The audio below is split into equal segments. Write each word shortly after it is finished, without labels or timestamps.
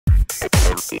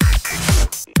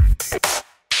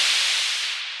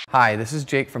Hi, this is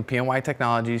Jake from PNY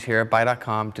Technologies here at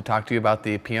Buy.com to talk to you about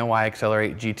the PNY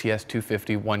Accelerate GTS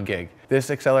 250 1GB.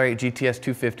 This Accelerate GTS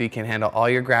 250 can handle all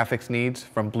your graphics needs,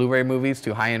 from Blu-ray movies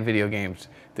to high-end video games.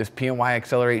 This PNY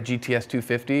Accelerate GTS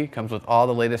 250 comes with all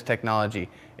the latest technology.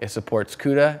 It supports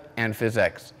CUDA and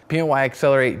PhysX. PNY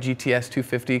Accelerate GTS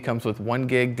 250 comes with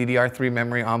 1GB DDR3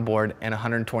 memory on board and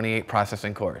 128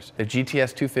 processing cores. The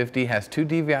GTS 250 has 2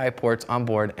 DVI ports on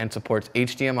board and supports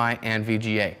HDMI and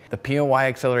VGA. The PNY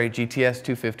Accelerate GTS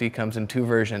 250 comes in 2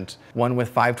 versions, one with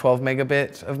 512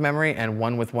 megabits of memory and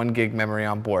one with 1GB memory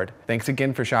on board. Thanks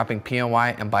again for shopping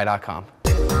PNY and Buy.com.